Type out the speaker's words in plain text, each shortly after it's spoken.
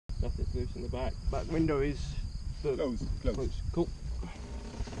Nothing's loose in the back. Back window is Closed. Cool.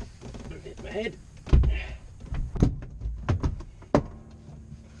 Don't hit my head.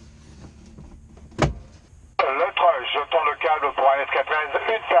 Je tends le câble pour un S93,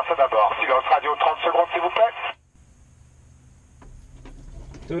 une personne à bord. Silence radio, 30 secondes s'il vous plaît.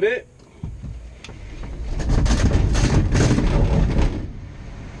 Got it.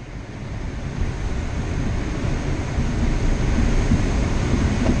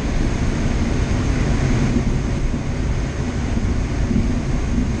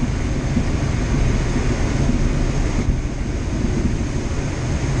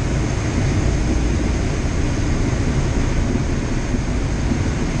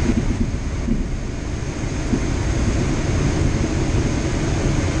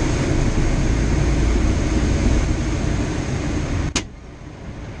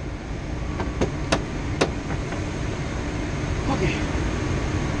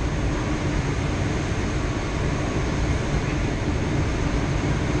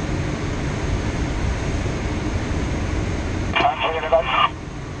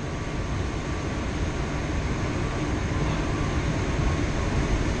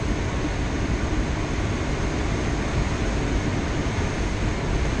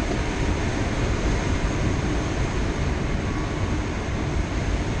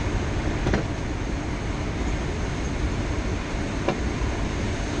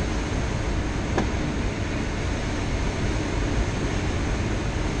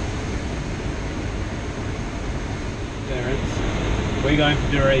 We're going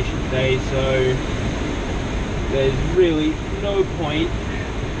for duration today, so there's really no point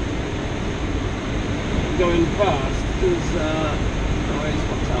going fast because where's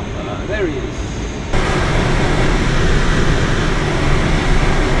what's up? There he is.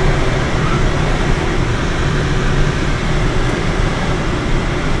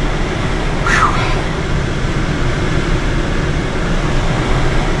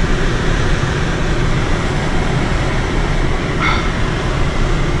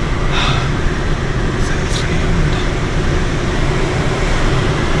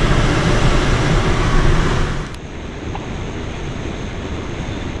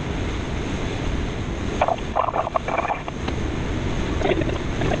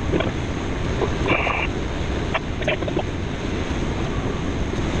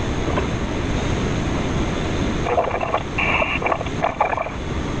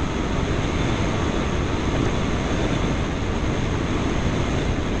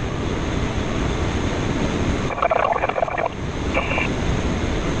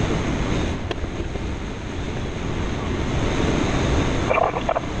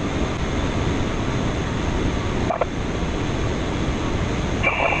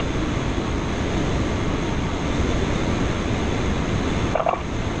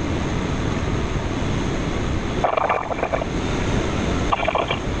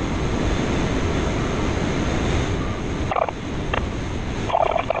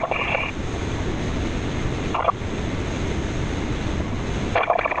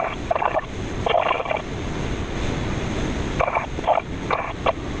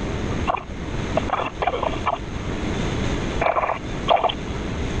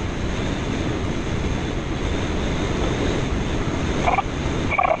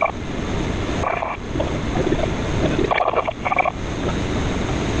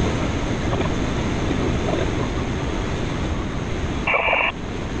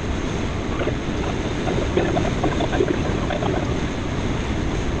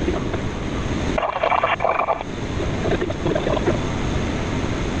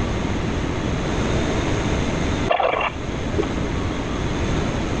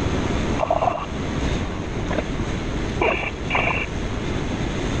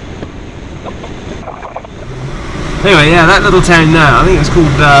 Anyway, yeah, that little town there, I think it's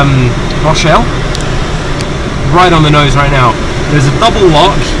called Rochelle. Right on the nose right now. There's a double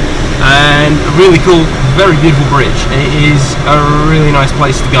lock and a really cool, very beautiful bridge. It is a really nice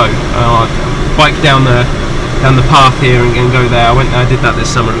place to go. Bike down the path here and go there. I did that this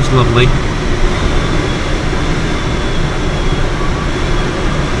summer. It was lovely.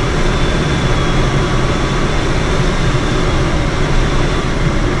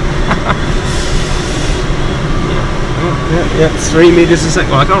 Yeah, 3 meters a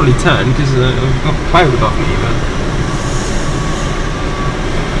second. Well, I can't really turn because I've got a cloud above me, but...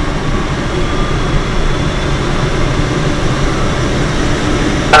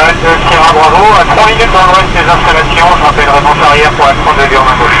 Sierra Bravo, à 3 minutes dans l'ouest des installations, je rappelle réponse arrière pour la 32 en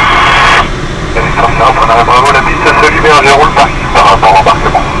main gauche. Sierra Bravo, la piste se libère, je roule parking par rapport à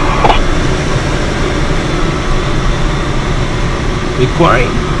l'embarquement. Big quarry.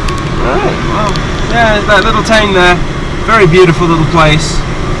 Alright, well, yeah, there's that little town there. Very beautiful little place.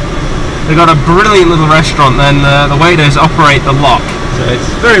 They've got a brilliant little restaurant, and the waiters operate the lock. So it's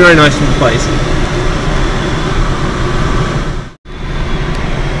a very, very nice little place.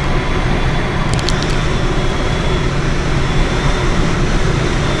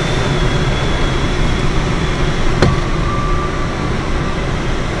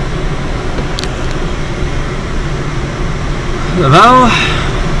 Laval,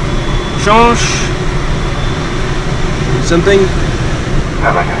 change, something.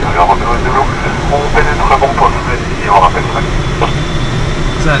 La bagnole de l'eau, on pénètre bon poste, ici on rappellerait.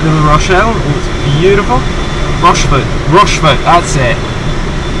 Is that little Rochelle? Oh, it's beautiful. Rochefort, Rochefort, that's it.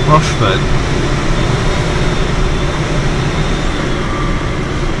 Rochefort.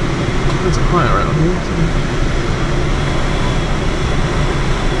 There's a quiet around here.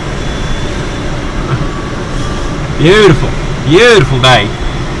 Beautiful, beautiful day.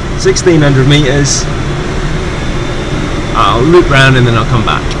 1600 meters. I'll loop round and then I'll come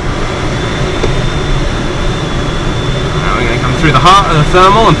back. Now we're going to come through the heart of the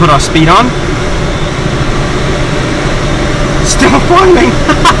thermal and put our speed on. Still climbing!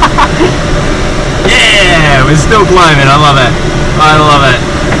 Yeah, we're still climbing. I love it. I love it.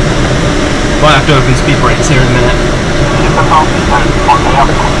 Might have to open speed brakes here in a minute.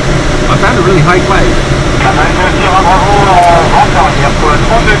 I found a really high cloud.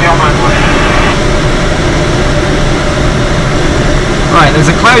 Right, there's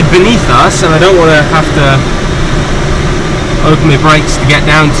a cloud beneath us, and I don't want to have to open my brakes to get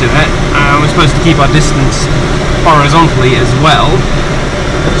down to it. We're supposed to keep our distance horizontally as well.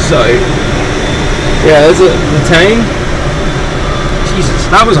 So, yeah, there's the town. Jesus,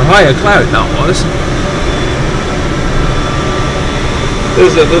 that was a higher cloud, that was.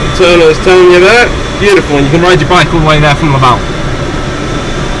 There's that little turn I was telling you about. Beautiful, and you can ride your bike all the way there from Laval.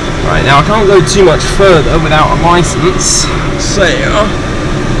 Right, now I can't go too much further without a license, so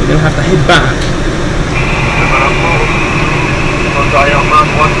we're going to have to head back.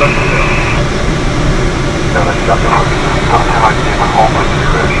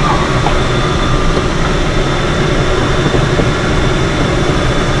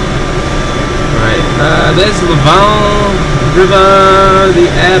 Right, there's Laval River, the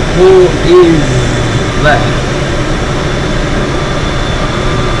airport is there.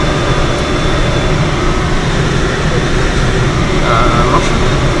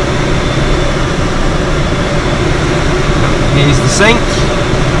 Here's the sink.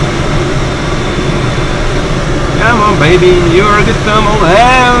 Come on baby, you're a good thermal,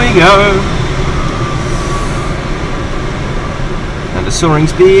 there we go. And the soaring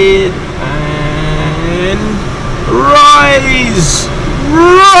speed, and rise!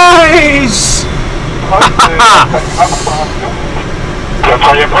 Rise!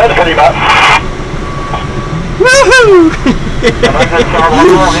 Woohoo!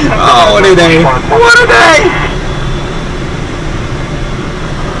 Oh, what a day! What a day!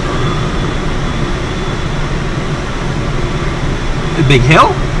 The big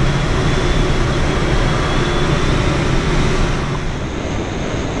hill?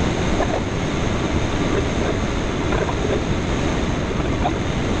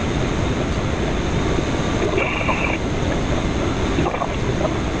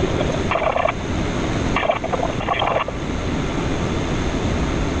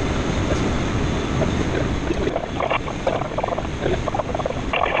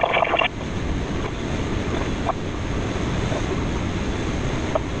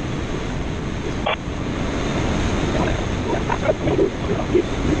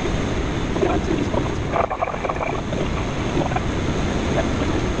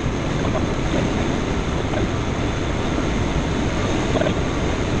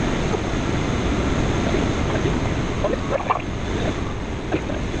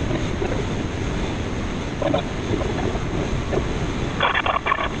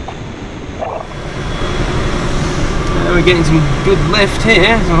 We're getting some good lift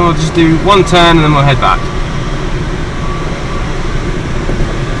here, so I'll just do one turn and then we'll head back.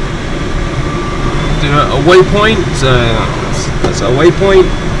 Do a waypoint, so that's our waypoint.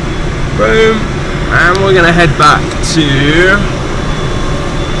 Boom, and we're going to head back to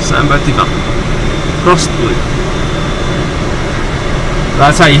Saint-Berthevin. Cross the loop.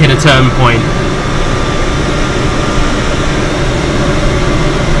 That's how you hit a turn point.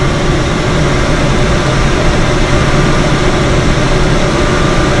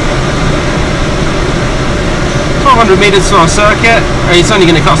 Meters to our circuit. It's only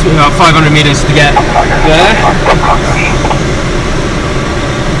going to cost me about 500 meters to get there.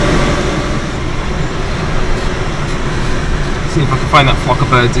 See if I can find that flock of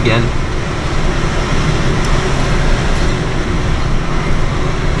birds again.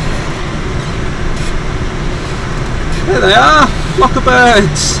 There they are! Flock of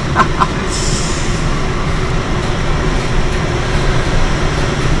birds!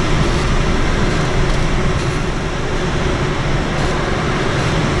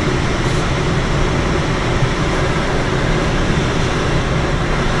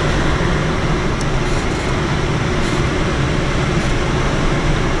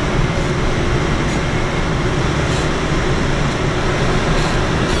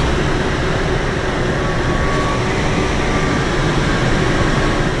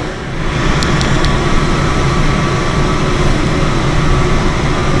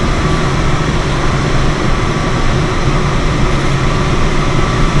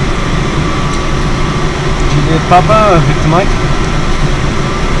 Papa, Victor Mike.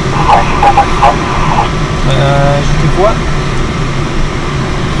 Je te vois.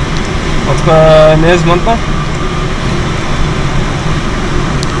 Entre Nez maintenant.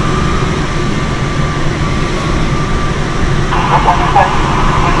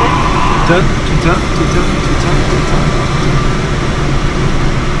 Tout.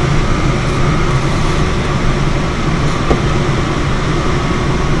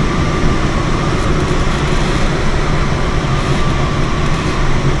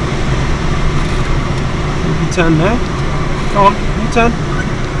 Turn now. Go on, you turn.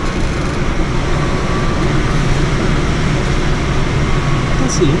 I can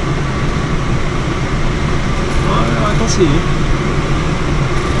see you. Oh, I can see you.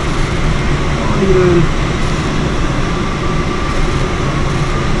 What are you doing?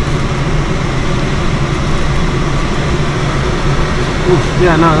 Oof,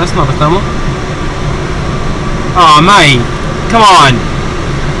 yeah, no, that's not a thermal. Oh, mate, come on.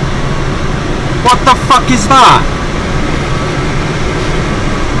 What the fuck is that?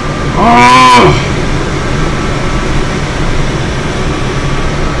 Oh!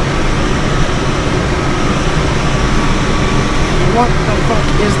 What the fuck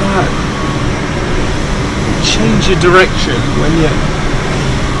is that? Change your direction when you...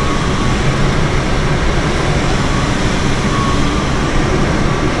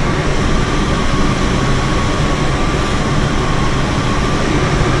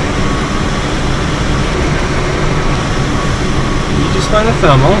 Find a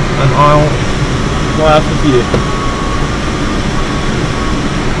thermal and I'll fly out with you.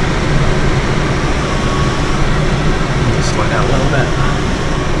 Just slow down a little bit.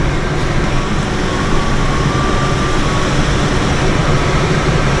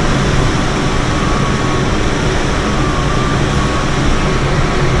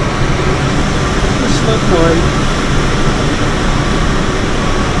 Just slow climb.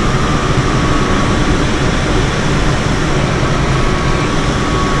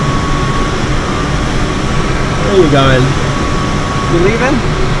 Where are you going? You leaving?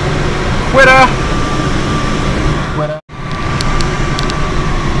 Quitter! Quitter.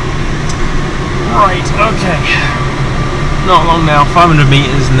 Right, okay. Not long now, 500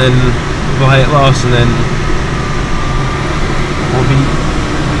 metres and then we'll hit it last and then we'll be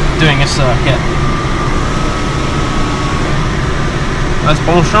doing a circuit. That's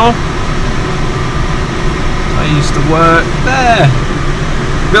Bonchon. I used to work there.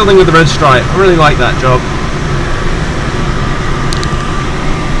 Building with the red stripe. I really like that job.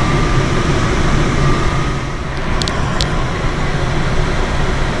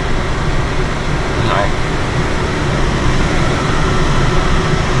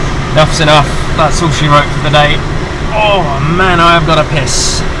 Enough's enough, that's all she wrote for the day. Oh man, I have got a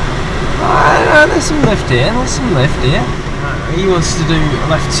piss. There's some lift here, He wants to do a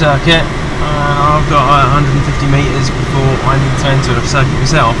left circuit, and I've got 150 metres before I need to enter a circuit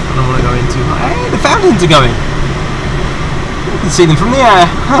myself, and I want to go into... Hey, the fountains are going! You can see them from the air.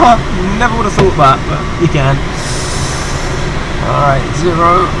 Never would have thought that, but you can. Alright,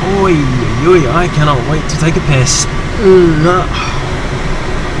 0. Oi, I cannot wait to take a piss.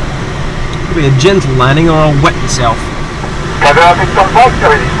 It'll be a gentle landing or I'll wet myself.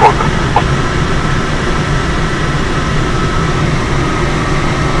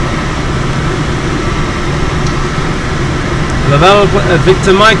 Laval,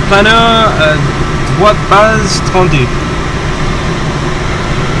 Victor Mike, planeur, droite base, 32.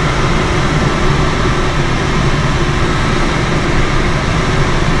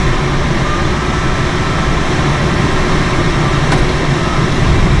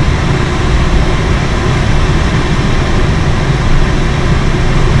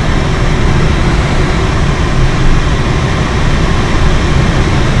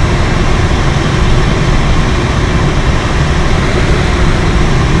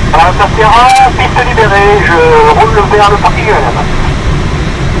 Interterrain, piste libérée, je roule vers le parking ULM.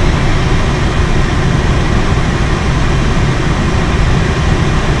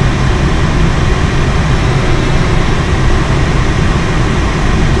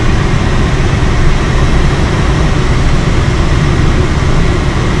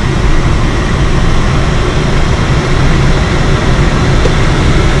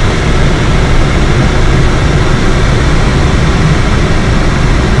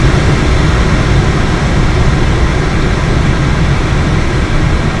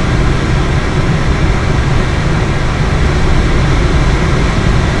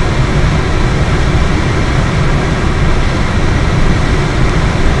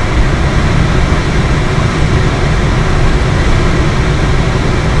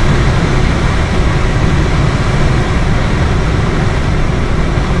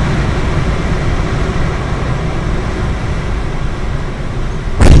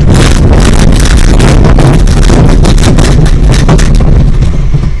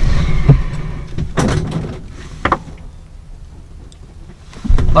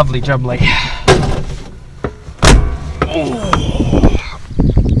 Lovely jubbly.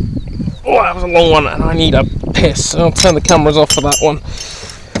 Oh, that was a long one and I need a piss, so I'll turn the cameras off for that one.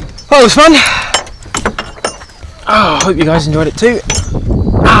 Oh, it was fun. Oh, I hope you guys enjoyed it too.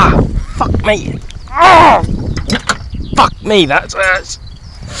 Ah, fuck me. Oh, fuck me, that hurts.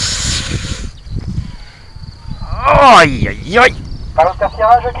 Oh, yay.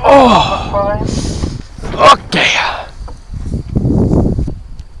 Oh, okay.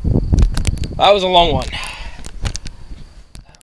 That was a long one.